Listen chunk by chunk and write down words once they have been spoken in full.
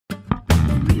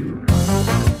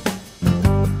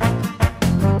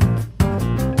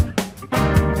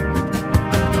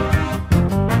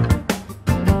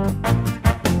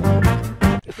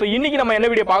So இன்னைக்கு நம்ம என்ன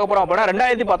வீடியோ பார்க்க போறோம் அப்படின்னா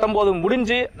 2019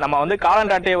 முடிஞ்சு நம்ம வந்து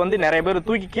காலண்டர் அட்டையை வந்து நிறைய பேர்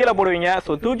தூக்கி கீழே போடுவீங்க.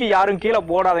 ஸோ தூக்கி யாரும் கீழே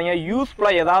போடாதீங்க,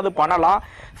 யூஸ்ஃபுல்லா ஏதாவது பண்ணலாம்.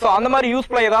 ஸோ அந்த மாதிரி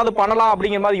யூஸ்ஃபுல்லா ஏதாவது பண்ணலாம்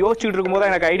அப்படிங்கிற மாதிரி யோசிச்சுட்டு இருக்கும்போது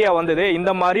எனக்கு ஐடியா வந்தது.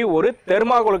 இந்த மாதிரி ஒரு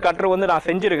தெர்மாகோல் கட்டர் வந்து நான்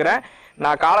செஞ்சிருக்கிறேன்.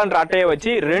 நான் காலண்டர் அட்டையை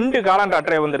வச்சு 2 காலண்டர்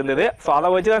அட்டையை வந்துருந்தது. ஸோ அதை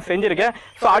வச்சு தான் செஞ்சிருக்கேன்.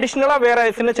 ஸோ அடிஷ்னலாக வேற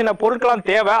சின்ன சின்ன பொருட்கள்லாம்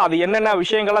தேவை, அது என்னென்ன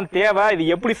விஷயங்கள்லாம் தேவை, இது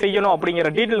எப்படி செய்யணும் அப்படிங்கிற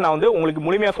டீட்டெயில் நான் வந்து உங்களுக்கு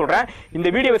முழுமையாக சொல்கிறேன். இந்த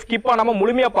வீடியோவை ஸ்கிப் பண்ணாமல்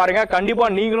முழுமையாக பாருங்க.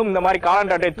 கண்டிப்பாக நீங்களும் இந்த மாதிரி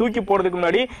காலண்டர் அட்டையை தூக்கி போடுறதுக்கு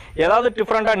முன்னாடி ஏதாவது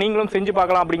டிஃப்ரெண்டாக நீங்களும் செஞ்சு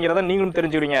பார்க்கலாம் அப்படிங்கிறத நீங்களும்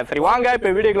தெரிஞ்சுக்கிறீங்க. சரி வாங்க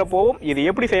இப்போ வீடியோக்குள்ள போவோம். இது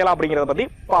எப்படி செய்யலாம் அப்படிங்கிறத பற்றி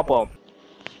பார்ப்போம்.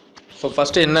 ஸோ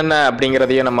ஃபஸ்ட்டு என்னென்ன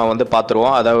அப்படிங்கிறதையும் நம்ம வந்து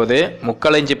பார்த்துருவோம். அதாவது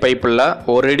 3/4 இன்ச்சு பைப்பில்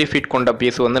 1 அடி ஃபீட் கொண்ட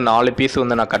பீஸ் வந்து 4 பீஸ்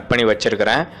வந்து நான் கட் பண்ணி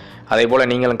வச்சுருக்கிறேன். அதே போல்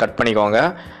நீங்களும் கட் பண்ணிக்கோங்க.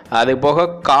 அது போக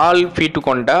 1/4 ஃபீட்டு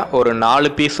கொண்ட ஒரு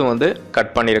 4 பீஸும் வந்து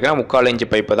கட் பண்ணியிருக்கேன். 3/4 இன்ச்சு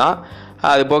பைப்பு தான்.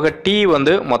 அது போக டீ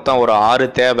வந்து மொத்தம் ஒரு 6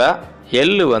 தேவை,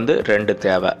 எள்ளு வந்து 2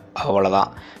 தேவை,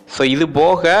 அவ்வளோதான். ஸோ இது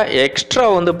போக எக்ஸ்ட்ரா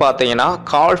வந்து பார்த்தீங்கன்னா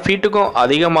 1/4 ஃபீட்டுக்கும்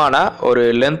அதிகமான ஒரு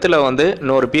லென்த்தில் வந்து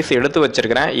 100 பீஸ் எடுத்து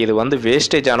வச்சுருக்கிறேன். இது வந்து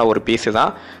வேஸ்டேஜான ஒரு பீஸு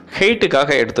தான்,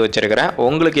 ஹைட்டுக்காக எடுத்து வச்சுருக்கிறேன்.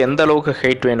 உங்களுக்கு எந்த அளவுக்கு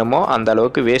ஹைட் வேணுமோ அந்த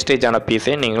அளவுக்கு வேஸ்டேஜான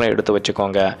பீஸே நீங்களும் எடுத்து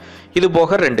வச்சுக்கோங்க. இது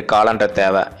போக 2 காலண்டர்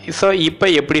தேவை. ஸோ இப்போ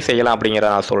எப்படி செய்யலாம்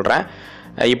அப்படிங்கிறத நான் சொல்கிறேன்.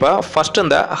 இப்போ ஃபஸ்ட்டு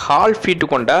இந்த 1/2 ஃபீட்டு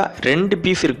கொண்ட 2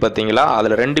 பீஸ் இருக்குது பார்த்தீங்களா,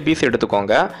 அதில் 2 பீஸ்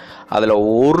எடுத்துக்கோங்க. அதில்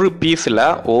ஒரு பீஸில்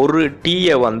ஒரு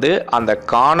டீயை வந்து அந்த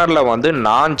கார்னரில் வந்து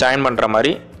நான் ஜாயின் பண்ணுற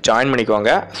மாதிரி ஜாயின்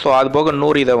பண்ணிக்கோங்க. ஸோ அது போக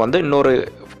இதை வந்து இன்னொரு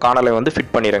கார்னரில் வந்து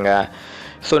ஃபிட் பண்ணிடுங்க.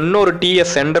 ஸோ இன்னொரு டீயை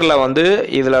சென்டரில் வந்து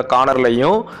இதில்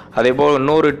கார்னர்லையும், அதே போல்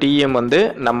இன்னொரு டீயும் வந்து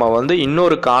நம்ம வந்து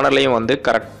இன்னொரு கார்னர்லையும் வந்து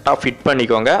கரெக்டாக ஃபிட்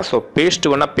பண்ணிக்கோங்க. ஸோ பேஸ்ட்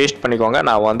வேணால் பேஸ்ட் பண்ணிக்கோங்க.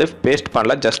 நான் வந்து பேஸ்ட்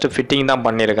பண்ணல, ஜஸ்ட்டு ஃபிட்டிங் தான்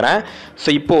பண்ணியிருக்கிறேன். ஸோ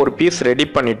இப்போ ஒரு பீஸ் ரெடி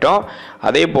பண்ணிட்டோம்.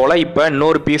 அதே போல் இப்போ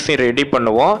இன்னொரு பீஸையும் ரெடி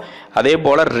பண்ணுவோம். அதே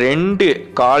போல் 2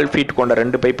 1/4 ஃபீட் கொண்ட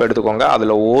 2 பைப் எடுத்துக்கோங்க.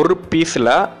 அதில் ஒரு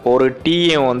பீஸில் ஒரு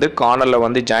டீயும் வந்து கார்னரில்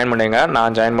வந்து ஜாயின் பண்ணுங்க,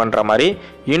 நான் ஜாயின் பண்ணுற மாதிரி.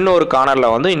 இன்னொரு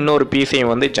கார்னரில் வந்து இன்னொரு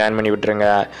பீஸையும் வந்து ஜாயின் பண்ணி விட்டுருங்க.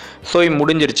 ஸோ இது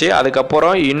முடிஞ்சிருச்சு.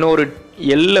 அதுக்கப்புறம் இன்னொரு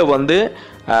எல்லை வந்து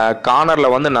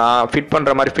கார்னரில் வந்து நான் ஃபிட்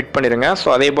பண்ணுற மாதிரி ஃபிட் பண்ணிடுங்க. ஸோ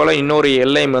அதே போல் இன்னொரு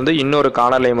எல்லையும் வந்து இன்னொரு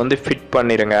கார்னர்லையும் வந்து ஃபிட்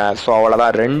பண்ணிடுங்க. ஸோ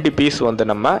அவ்வளோதான், 2 பீஸ் வந்து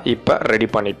நம்ம இப்போ ரெடி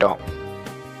பண்ணிட்டோம்.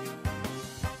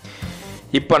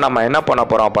 இப்போ நம்ம என்ன பண்ண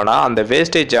போகிறோம் அப்படின்னா, அந்த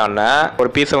வேஸ்டேஜான ஒரு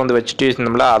பீஸை வந்து வச்சுட்டு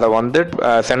இருந்தோம்ல, அதை வந்து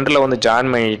சென்டரில் வந்து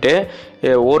ஜாயின் பண்ணிவிட்டு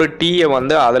ஒரு டீயை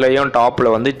வந்து அதுலேயும்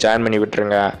டாப்பில் வந்து ஜாயின் பண்ணி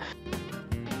விட்டுருங்க.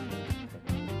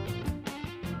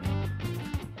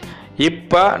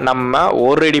 இப்போ நம்ம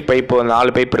 1 அடி பைப்பு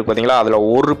 4 பைப் இருக்குது பார்த்தீங்களா, அதில்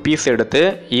ஒரு பீஸ் எடுத்து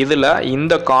இதில்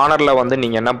இந்த கார்னரில் வந்து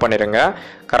நீங்கள் என்ன பண்ணிடுங்க,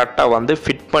 கரெக்டாக வந்து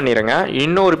ஃபிட் பண்ணிடுங்க.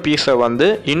 இன்னொரு பீஸை வந்து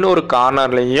இன்னொரு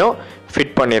கார்னர்லேயும்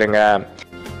ஃபிட் பண்ணிடுங்க.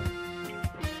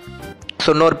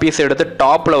 ஸோ இன்னொரு பீஸ் எடுத்து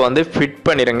டாப்பில் வந்து ஃபிட்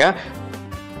பண்ணிடுங்க.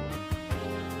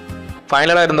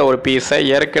 ஃபைனலாக இருந்த ஒரு பீஸை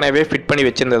ஏற்கனவே ஃபிட் பண்ணி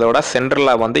வச்சுருந்ததோட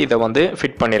சென்டரில் வந்து இதை வந்து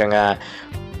ஃபிட் பண்ணிடுங்க.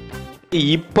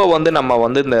 இப்போ வந்து நம்ம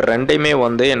வந்து இந்த 2யுமே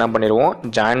வந்து என்ன பண்ணிடுவோம்,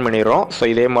 ஜாயின் பண்ணிடுறோம். ஸோ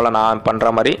இதே போல் நான் பண்ணுற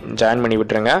மாதிரி ஜாயின் பண்ணி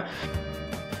விட்டுருங்க.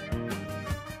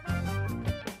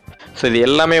 ஸோ இது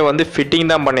எல்லாமே வந்து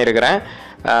ஃபிட்டிங் தான் பண்ணியிருக்கிறேன்.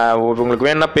 உங்களுக்கு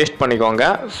வேணும்னா பேஸ்ட் பண்ணிக்கோங்க.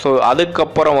 ஸோ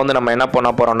அதுக்கப்புறம் வந்து நம்ம என்ன பண்ண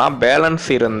போகிறோம்னா, பேலன்ஸ்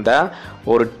இருந்த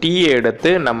ஒரு டீயை எடுத்து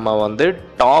நம்ம வந்து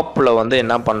டாப்பில் வந்து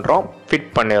என்ன பண்ணுறோம்,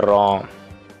 ஃபிட் பண்ணிடுறோம்.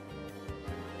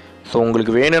 ஸோ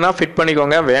உங்களுக்கு வேணும்னா ஃபிட்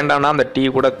பண்ணிக்கோங்க, வேண்டாம்னா அந்த டீ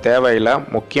கூட தேவையில்லை,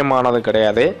 முக்கியமானது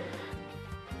கிடையாது.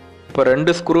 இப்போ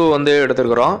 2 ஸ்க்ரூ வந்து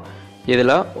எடுத்துருக்குறோம்.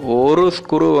 இதில் ஒரு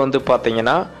ஸ்க்ரூ வந்து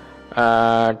பார்த்திங்கன்னா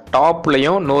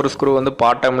டாப்லேயும், இன்னொரு ஸ்க்ரூ வந்து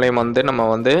பாட்டம்லேயும் வந்து நம்ம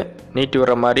வந்து நீட்டி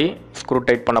வர மாதிரி ஸ்க்ரூ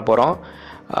டைட் பண்ண போகிறோம்.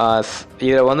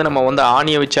 இதை வந்து நம்ம வந்து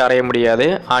ஆணியை வச்சு அரைய முடியாது,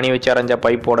 ஆணியை வச்சு அரைஞ்சால்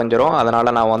பைப் உடஞ்சிரும்.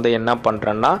 அதனால் நான் வந்து என்ன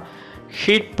பண்ணுறேன்னா,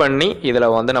 ஹீட் பண்ணி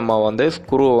இதில் வந்து நம்ம வந்து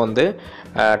ஸ்க்ரூவை வந்து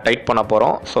டைட் பண்ண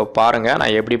போகிறோம். ஸோ பாருங்கள்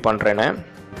நான் எப்படி பண்ணுறேன்னு.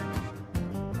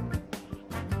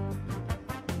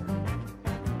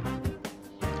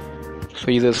 ஸோ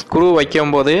இது ஸ்க்ரூ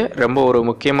வைக்கும்போது ரொம்ப ஒரு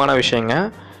முக்கியமான விஷயங்க.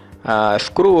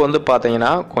 ஸ்க்ரூ வந்து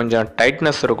பார்த்தீங்கன்னா கொஞ்சம்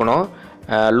டைட்னஸ் இருக்கணும்,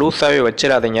 லூஸாகவே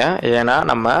வச்சிடாதீங்க. ஏன்னா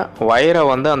நம்ம வயரை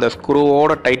வந்து அந்த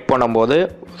ஸ்க்ரூவோடு டைட் பண்ணும்போது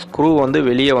ஸ்க்ரூ வந்து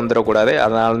வெளியே வந்துடக்கூடாது.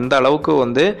 அதனால் அந்த அளவுக்கு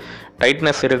வந்து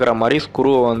டைட்னஸ் இருக்கிற மாதிரி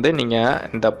ஸ்க்ரூவை வந்து நீங்கள்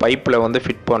இந்த பைப்பில் வந்து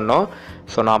ஃபிட் பண்ணணும்.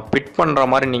 ஸோ நான் ஃபிட் பண்ணுற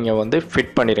மாதிரி நீங்கள் வந்து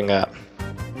ஃபிட் பண்ணிடுங்க.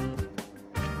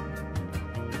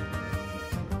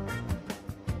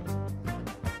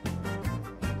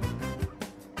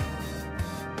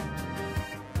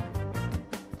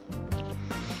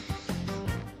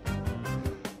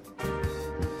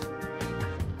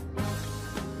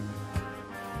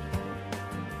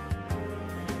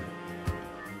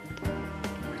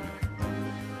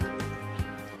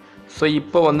 ஸோ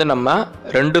இப்போ வந்து நம்ம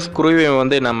 2 ஸ்க்ரூவையும்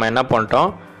வந்து நம்ம என்ன பண்ணிட்டோம்,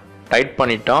 டைட்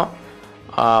பண்ணிட்டோம்.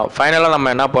 ஃபைனலாக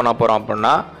நம்ம என்ன பண்ண போகிறோம்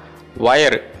அப்படின்னா,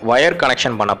 வயர்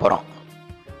கனெக்ஷன் பண்ண போகிறோம்.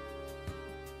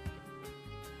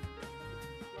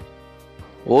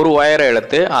 ஒரு ஒயரை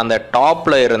எடுத்து அந்த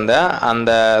டாப்பில் இருந்த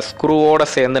அந்த ஸ்க்ரூவோடு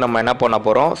சேர்ந்து நம்ம என்ன பண்ண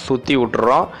போகிறோம், சுற்றி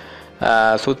விட்டுறோம்.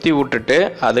 சுற்றி விட்டுட்டு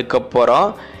அதுக்கப்புறம்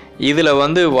இதில்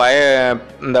வந்து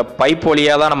இந்த பைப்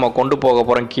வழியாக தான் நம்ம கொண்டு போக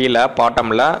போகிறோம் கீழே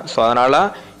பாட்டமில். ஸோ அதனால்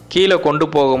கீழே கொண்டு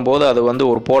போகும்போது அது வந்து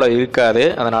ஒரு போல் இருக்காது.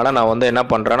 அதனால் நான் வந்து என்ன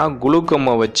பண்ணுறேன்னா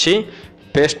குளுக்கம்மை வச்சு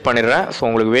பேஸ்ட் பண்ணிடுறேன். ஸோ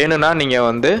உங்களுக்கு வேணும்னா நீங்கள்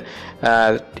வந்து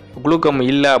குளுக்கம்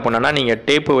இல்லை அப்படின்னா நீங்கள்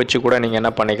டேப்பு வச்சு கூட நீங்கள்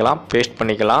என்ன பண்ணிக்கலாம், பேஸ்ட்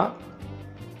பண்ணிக்கலாம்.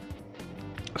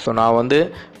 ஸோ நான் வந்து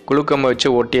குளுக்கம்மை வச்சு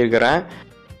ஒட்டியிருக்கிறேன்.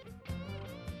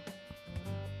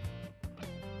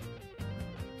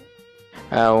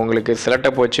 உங்களுக்கு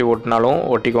செலட்டப் வச்சு ஒட்டினாலும்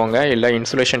ஒட்டிக்கோங்க, இல்லை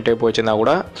இன்சுலேஷன் டேப் வச்சுருந்தா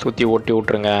கூட சுற்றி ஒட்டி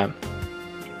விட்ருங்க.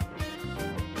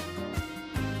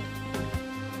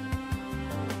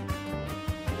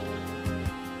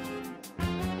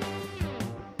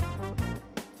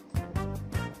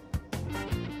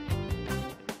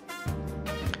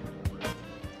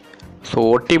 ஸோ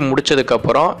ஒட்டி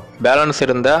முடித்ததுக்கப்புறம் பேலன்ஸ்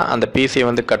இருந்த அந்த பீஸை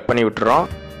வந்து கட் பண்ணி விட்டுறோம்.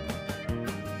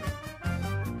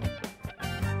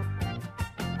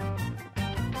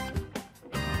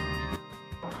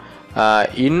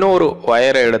 இன்னொரு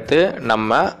ஒயரை எடுத்து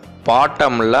நம்ம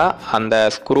பாட்டமில் அந்த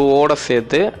ஸ்க்ரூவோடு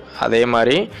சேர்த்து அதே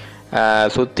மாதிரி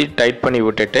சுற்றி டைட் பண்ணி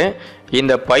விட்டுட்டு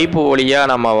இந்த பைப்பு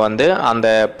வழியாக நம்ம வந்து அந்த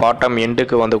பாட்டம்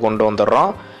எண்டுக்கு வந்து கொண்டு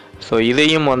வந்துடுறோம். ஸோ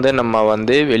இதையும் வந்து நம்ம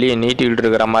வந்து வெளியே நீட்டிக்கிட்டு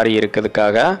இருக்கிற மாதிரி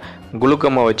இருக்கிறதுக்காக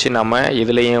குளுக்கம்மை வச்சு நம்ம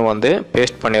இதுலேயும் வந்து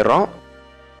பேஸ்ட் பண்ணிடுறோம்.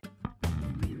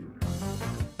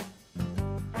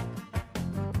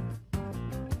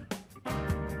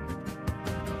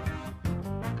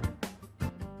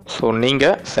 ஸோ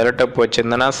நீங்கள் செலட்டப்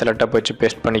வச்சுருந்தனா செலட்டப் வச்சு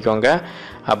பேஸ்ட் பண்ணிக்கோங்க.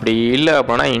 அப்படி இல்லை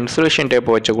அப்படின்னா இன்சுலேஷன்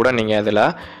டேப் வச்சு கூட நீங்கள் அதில்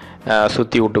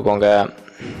சுற்றி விட்டுக்கோங்க.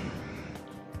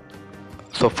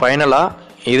 ஸோ ஃபைனலாக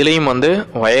இதுலேயும் வந்து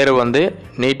ஒயர் வந்து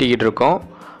நீட்டிக்கிட்டு இருக்கோம்.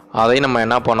 அதையும் நம்ம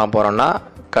என்ன பண்ண போகிறோம்னா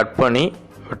கட் பண்ணி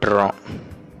விட்டுறோம்.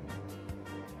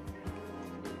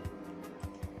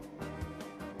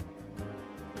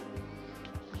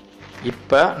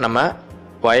 இப்போ நம்ம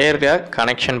ஒயரை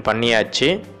கனெக்ஷன் பண்ணியாச்சு.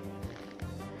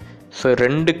 ஸோ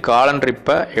 2 காலண்டர்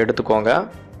இப்போ எடுத்துக்கோங்க.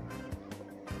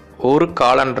 ஒரு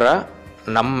காலண்டரை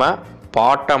நம்ம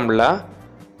பாட்டமில்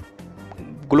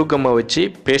குளுக்கம்மை வச்சு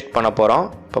பேஸ்ட் பண்ண போகிறோம்.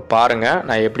 இப்போ பாருங்கள்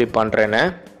நான் எப்படி பண்ணுறேன்னு.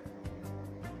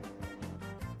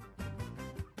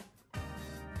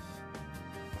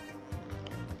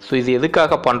 ஸோ இது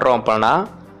எதுக்காக பண்ணுறோம் அப்படின்னா,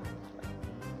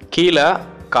 கீழே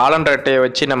காலண்டர் அட்டையை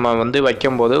வச்சு நம்ம வந்து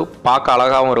வைக்கும்போது பார்க்க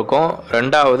அழகாகவும் இருக்கும்,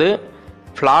 ரெண்டாவது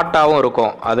ஃப்ளாட்டாகவும்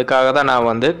இருக்கும். அதுக்காக தான் நான்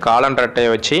வந்து காலண்டர் அட்டையை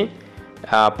வச்சு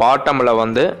பாட்டமில்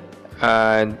வந்து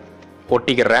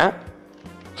ஒட்டிக்கிறேன்.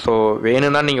 ஸோ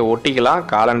வேணும்னா நீங்கள் ஒட்டிக்கலாம்,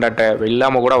 காலண்டர் அட்டை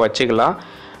இல்லாமல் கூட வச்சுக்கலாம்.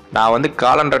 நான் வந்து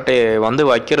காலண்டர் அட்டையை வந்து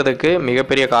வைக்கிறதுக்கு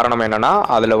மிகப்பெரிய காரணம் என்னென்னா,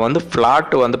 அதில் வந்து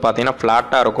ஃப்ளாட்டு வந்து பார்த்திங்கன்னா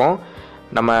ஃப்ளாட்டாக இருக்கும்,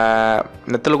 நம்ம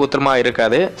நெத்தல் குத்திரமாக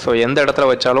இருக்காது. ஸோ எந்த இடத்துல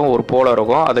வச்சாலும் ஒரு போல்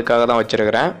இருக்கும், அதுக்காக தான்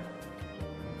வச்சுருக்கிறேன்.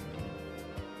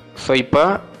 ஸோ இப்போ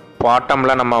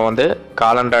பாட்டமில் நம்ம வந்து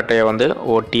காலண்டர் அட்டையை வந்து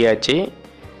ஒட்டியாச்சு.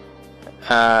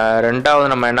 ரெண்டாவது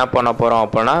நம்ம என்ன பண்ண போகிறோம்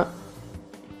அப்படின்னா,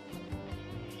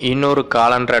 இன்னொரு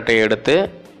காலண்டர் அட்டையை எடுத்து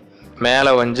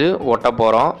மேலே வந்து ஒட்ட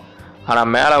போகிறோம்.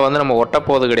 ஆனால் மேலே வந்து நம்ம ஒட்ட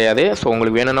போது கிடையாது. ஸோ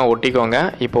உங்களுக்கு வேணும்னா ஒட்டிக்கோங்க.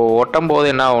 இப்போது ஒட்டும் போது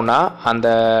என்ன ஆகும்னா, அந்த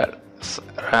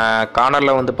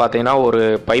கார்னரில் வந்து பார்த்திங்கன்னா ஒரு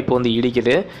பைப்பு வந்து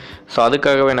இடிக்குது. ஸோ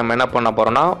அதுக்காகவே நம்ம என்ன பண்ண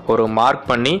போகிறோம்னா, ஒரு மார்க்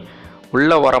பண்ணி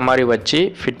உள்ளே வர மாதிரி வச்சு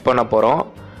ஃபிட் பண்ண போகிறோம்.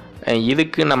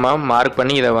 இதுக்கு நம்ம மார்க்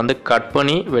பண்ணி இதை வந்து கட்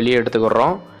பண்ணி வெளியே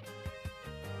எடுத்துக்கிறோம்.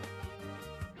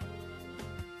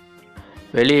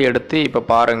 வெளியே எடுத்து இப்போ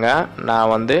பாருங்கள்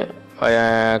நான் வந்து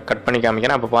கட் பண்ணி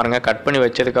காமிக்கிறேன். இப்போ பாருங்கள் கட் பண்ணி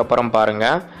வச்சதுக்கப்புறம்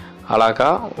பாருங்கள்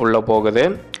அழகாக உள்ளே போகுது.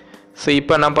 ஸோ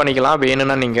இப்போ என்ன பண்ணிக்கலாம்,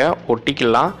 வேணும்னா நீங்கள்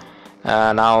ஒட்டிக்கலாம்.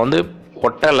 நான் வந்து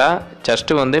ஒட்டலை,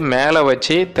 ஜஸ்ட்டு வந்து மேலே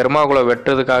வச்சு தெர்மாக்கோலை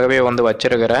வெட்டுறதுக்காகவே வந்து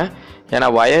வச்சுருக்கிறேன். ஏன்னா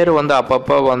ஒயர் வந்து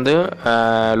அப்பப்போ வந்து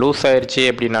லூஸ் ஆயிடுச்சு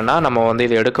அப்படின்னா நம்ம வந்து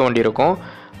இது எடுக்க வேண்டியிருக்கும்.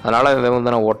 அதனால் இதை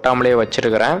வந்து நான் ஒட்டாமலே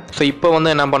வச்சுருக்கிறேன். ஸோ இப்போ வந்து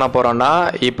என்ன பண்ண போகிறோன்னா,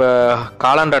 இப்போ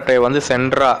காலண்டர் அட்டையை வந்து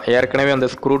சென்டராக ஏற்கனவே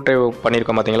வந்து ஸ்க்ரூ ட்ரைவ்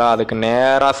பண்ணியிருக்கோம் பார்த்தீங்களா, அதுக்கு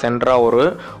நேராக சென்டராக ஒரு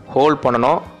ஹோல்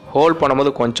பண்ணணும். ஹோல்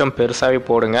பண்ணும்போது கொஞ்சம் பெருசாகவே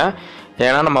போடுங்க.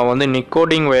 ஏன்னா நம்ம வந்து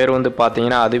நிக்கோடிங் ஒயர் வந்து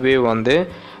பார்த்திங்கன்னா அதுவே வந்து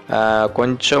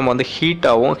கொஞ்சம் வந்து ஹீட்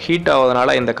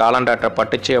ஆகுதுனால இந்த காலண்டர் அட்டை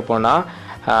பட்டுச்சு அப்படின்னா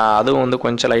அதுவும் வந்து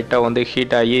கொஞ்சம் லைட்டாக வந்து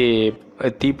ஹீட் ஆகி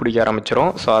தீ பிடிக்க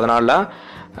ஆரம்பிச்சிடும். ஸோ அதனால்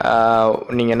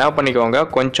நீங்கள் என்ன பண்ணிக்கோங்க,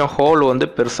 கொஞ்சம் ஹோல் வந்து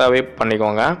பெருசாகவே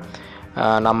பண்ணிக்கோங்க.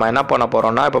 நம்ம என்ன பண்ண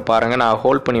போகிறோம்னா, இப்போ பாருங்கள் நான்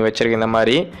ஹோல் பண்ணி வச்சுருக்கேன். இந்த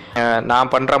மாதிரி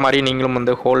நான் பண்ணுற மாதிரி நீங்களும்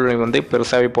வந்து ஹோல் வந்து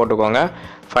பெருசாகவே போட்டுக்கோங்க.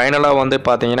 ஃபைனலாக வந்து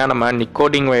பார்த்தீங்கன்னா நம்ம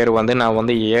நிக்கோடிங் ஒயர் வந்து நான்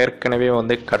வந்து ஏற்கனவே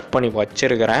வந்து கட் பண்ணி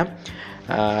வச்சுருக்கிறேன்.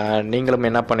 நீங்களும்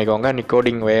என்ன பண்ணிக்கோங்க,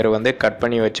 நிக்கோடிங் ஒயர் வந்து கட்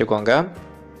பண்ணி வச்சுக்கோங்க.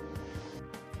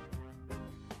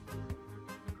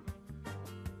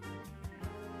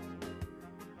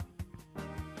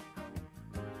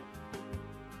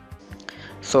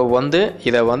 ஸோ வந்து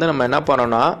இதை வந்து நம்ம என்ன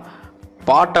பண்ணோன்னா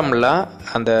பாட்டமில்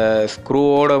அந்த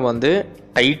ஸ்க்ரூவோடு வந்து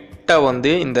டைட்டாக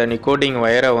வந்து இந்த நிக்கோட்டின்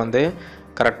ஒயரை வந்து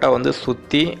கரெக்டாக வந்து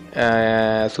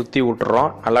சுற்றி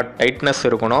விட்டுறோம். நல்லா டைட்னஸ்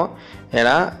இருக்கணும்.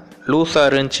 ஏன்னா லூஸாக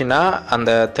இருந்துச்சுன்னா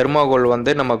அந்த தெர்மோகோல்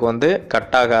வந்து நமக்கு வந்து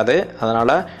கட் ஆகாது.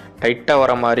 அதனால் டைட்டாக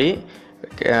வர மாதிரி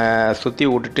சுற்றி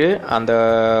விட்டுட்டு அந்த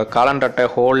காலண்டட்டை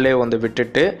ஹோல்லே வந்து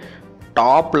விட்டுட்டு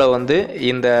டாப்பில் வந்து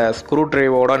இந்த ஸ்க்ரூ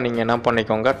ட்ரைவோட நீங்கள் என்ன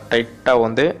பண்ணிக்கோங்க, டைட்டாக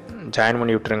வந்து ஜாயின்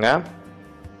பண்ணி விட்டுருங்க.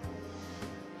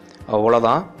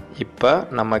 அவ்வளோதான். இப்போ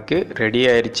நமக்கு ரெடி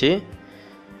ஆயிடுச்சு.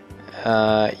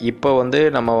 இப்போ வந்து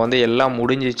நம்ம வந்து எல்லாம்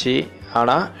முடிஞ்சிச்சு.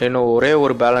 ஆனால் இன்னும் ஒரே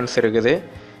ஒரு பேலன்ஸ் இருக்குது.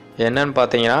 என்னன்னு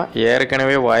பார்த்தீங்கன்னா,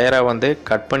 ஏற்கனவே வயரை வந்து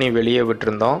கட் பண்ணி வெளியே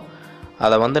விட்டுருந்தோம்.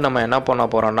 அதை வந்து நம்ம என்ன பண்ண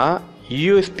போகிறோன்னா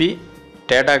யூஎஸ்பி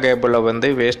டேட்டா கேபிளில் வந்து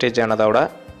வேஸ்டேஜ் ஆனதோட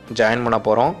ஜாயின் பண்ண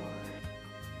போகிறோம்.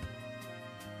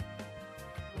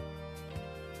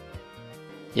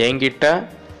 என்கிட்ட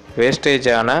வேஸ்டேஜ்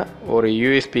ஆன ஒரு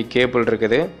யூஎஸ்பி கேபிள்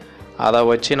இருக்குது. அதை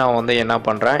வச்சு நான் வந்து என்ன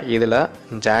பண்ணுறேன், இதில்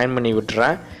ஜாயின் பண்ணி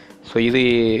விட்டுறேன். ஸோ இது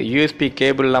யூஎஸ்பி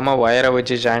கேபிள் இல்லாமல் வயரை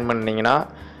வச்சு ஜாயின் பண்ணிங்கன்னா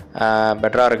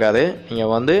பெட்டராக இருக்காது.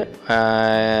 நீங்கள் வந்து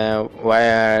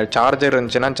சார்ஜர்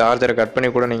இருந்துச்சுன்னா சார்ஜரை கட் பண்ணி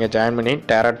கூட நீங்கள் ஜாயின் பண்ணி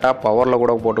டேரெக்டாக பவரில்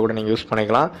கூட போட்டு கூட நீங்கள் யூஸ்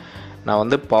பண்ணிக்கலாம். நான்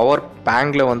வந்து பவர்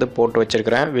பேங்கில் வந்து போட்டு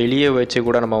வச்சுருக்கிறேன். வெளியே வச்சு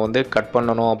கூட நம்ம வந்து கட்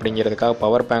பண்ணணும் அப்படிங்கிறதுக்காக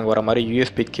பவர் பேங்க் வர மாதிரி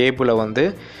யூஎஸ்பி கேபிளை வந்து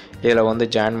இதில் வந்து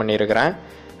ஜாயின் பண்ணியிருக்கிறேன்.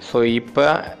 ஸோ இப்போ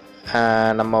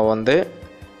நம்ம வந்து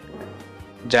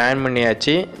ஜாயின்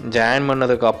பண்ணியாச்சு. ஜாயின்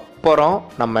பண்ணதுக்கு அப்புறம்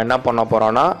நம்ம என்ன பண்ண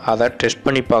போகிறோன்னா அதை டெஸ்ட்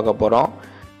பண்ணி பார்க்க போகிறோம்.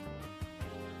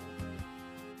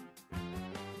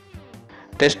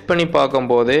 டெஸ்ட் பண்ணி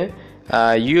பார்க்கும்போது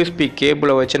யூஎஸ்பி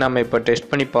கேபிளை வச்சு நம்ம இப்போ டெஸ்ட்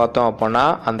பண்ணி பார்த்தோம் அப்படின்னா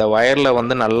அந்த வயரில்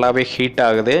வந்து நல்லாவே ஹீட்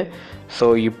ஆகுது. ஸோ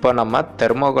இப்போ நம்ம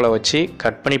தெர்மோகோலை வச்சு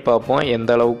கட் பண்ணி பார்ப்போம்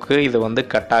எந்த அளவுக்கு இது வந்து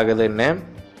கட் ஆகுதுன்னு.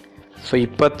 ஸோ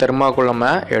இப்போ தெர்மோகோல் நம்ம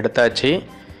எடுத்தாச்சு.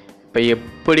 இப்போ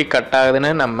எப்படி கட்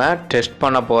ஆகுதுன்னு நம்ம டெஸ்ட்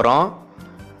பண்ண போகிறோம்.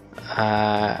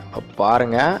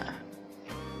 பாருங்கள்,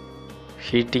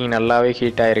 ஹீட்டிங் நல்லாவே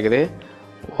ஹீட் ஆகிருக்குது.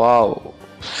 வாவ்,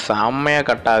 செம்மையாக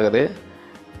கட் ஆகுது.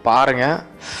 பாருங்கள்,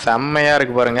 செம்மையாக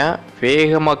இருக்குது பாருங்கள்.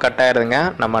 வேகமாக கட் ஆகிடுதுங்க.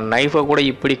 நம்ம நைஃபை கூட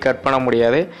இப்படி கட் பண்ண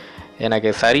முடியாது. எனக்கு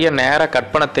சரியாக நேராக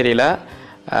கட் பண்ண தெரியல,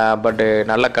 பட்டு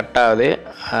நல்லா கட் ஆகுது.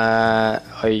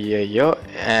 ஐயோ,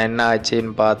 என்ன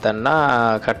ஆச்சுன்னு பார்த்தோன்னா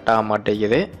கட் ஆக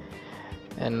மாட்டேங்குது.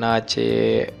 என்னாச்சு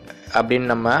அப்படின்னு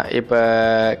நம்ம இப்போ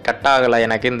கட் ஆகலை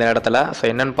எனக்கு இந்த இடத்துல. ஸோ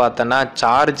என்னென்னு பார்த்தோன்னா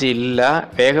சார்ஜ் இல்லை,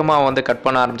 வேகமாக வந்து கட்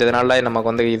பண்ண ஆரம்பித்ததுனால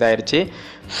நமக்கு வந்து இதாகிடுச்சு.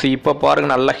 ஸோ இப்போ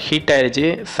பாருங்கள், நல்லா ஹீட் ஆகிடுச்சு,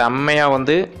 செம்மையாக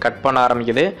வந்து கட் பண்ண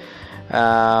ஆரம்பிக்குது.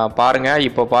 பாருங்கள்,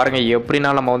 இப்போ பாருங்கள்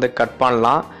எப்படின்னா நம்ம வந்து கட்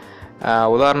பண்ணலாம்.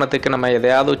 உதாரணத்துக்கு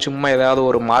நம்ம சும்மா எதையாவது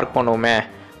ஒரு மார்க் பண்ணுவோமே,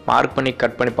 மார்க் பண்ணி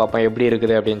கட் பண்ணி பார்ப்போம் எப்படி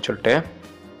இருக்குது அப்படின்னு சொல்லிட்டு.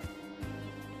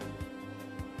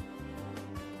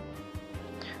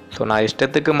 ஸோ நான்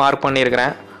இஷ்டத்துக்கு மார்க்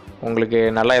பண்ணியிருக்கிறேன். உங்களுக்கு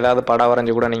நல்லா ஏதாவது படம்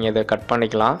வரைஞ்சி கூட நீங்கள் இதை கட்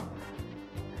பண்ணிக்கலாம்.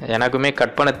 எனக்குமே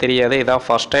கட் பண்ண தெரியாது, இதான்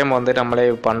ஃபஸ்ட் டைம் வந்து நம்மளே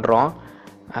பண்ணுறோம்.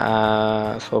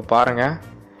 ஸோ பாருங்கள்,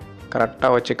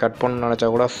 கரெக்டாக வச்சு கட் பண்ணணும்னு நினச்சா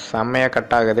கூட செம்மையாக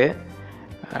கட் ஆகுது.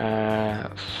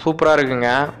 சூப்பராக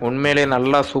இருக்குங்க, உண்மையிலே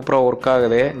நல்லா சூப்பராக ஒர்க்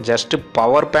ஆகுது. ஜஸ்ட்டு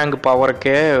பவர் பேங்க்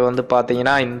பவருக்கே வந்து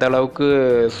பார்த்திங்கன்னா இந்த அளவுக்கு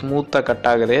ஸ்மூத்தாக கட்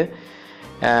ஆகுது.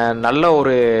 நல்ல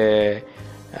ஒரு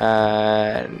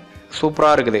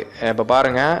சூப்பராக இருக்குது. இப்போ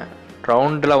பாருங்கள்,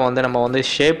 ரவுண்டில் வந்து நம்ம வந்து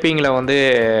ஷேப்பிங்கில் வந்து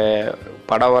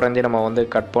படம் வரைஞ்சி நம்ம வந்து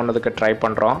கட் பண்ணதுக்கு ட்ரை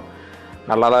பண்ணுறோம்.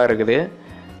 நல்லா தான் இருக்குது.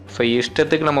 ஸோ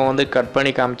இஷ்டத்துக்கு நம்ம வந்து கட்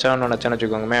பண்ணி காமிச்சோன்னு நினச்சோன்னு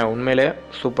வச்சுக்கோங்கமே, உண்மையிலே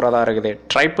சூப்பராக தான் இருக்குது.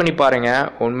 ட்ரை பண்ணி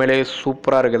பாருங்கள், உண்மையிலே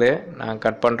சூப்பராக இருக்குது. நான்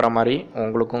கட் பண்ணுற மாதிரி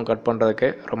உங்களுக்கும் கட் பண்ணுறதுக்கு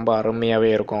ரொம்ப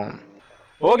அருமையாகவே இருக்கும்.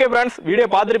 ஓகே ஃப்ரெண்ட்ஸ், வீடியோ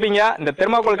பார்த்துருப்பீங்க இந்த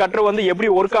தெர்மாக்கோல் கட்டர் வந்து எப்படி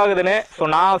ஒர்க் ஆகுதுன்னு. ஸோ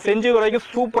நான் செஞ்ச வரைக்கும்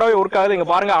சூப்பராகவே ஒர்க் ஆகுது. இங்கே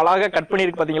பாருங்கள், அழகாக கட்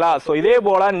பண்ணியிருக்கு பார்த்தீங்களா. ஸோ இதே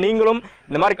போல் நீங்களும்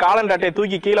இந்த மாதிரி காலன் அட்டையை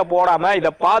தூக்கி கீழே போடாமல்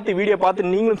இதை பார்த்து வீடியோ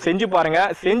பார்த்து நீங்களும் செஞ்சு பாருங்கள்.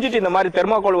 செஞ்சுட்டு இந்த மாதிரி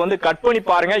தெர்மாக்கோல் வந்து கட் பண்ணி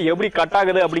பாருங்கள் எப்படி கட்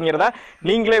ஆகுது அப்படிங்கிறத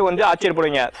நீங்களே வந்து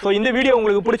ஆச்சரியப்படுவீங்க. ஸோ இந்த வீடியோ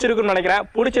உங்களுக்கு பிடிச்சிருக்குன்னு நினைக்கிறேன்.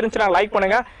 பிடிச்சிருந்துச்சுன்னா லைக்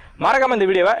பண்ணுங்கள், மறக்காம இந்த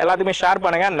வீடியோவை எல்லாத்துக்குமே ஷேர்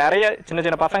பண்ணுங்க. நிறைய சின்ன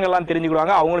சின்ன பசங்கள்லாம்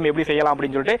தெரிஞ்சுக்கிடுவாங்க, அவங்களும் எப்படி செய்யலாம்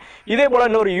அப்படின்னு சொல்லிட்டு. இதே போல்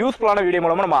இன்னொரு யூஸ்ஃபுல்லான வீடியோ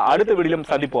மூலமாக நம்ம அடுத்த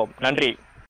வீடியோலும் சந்திப்போம். நன்றி.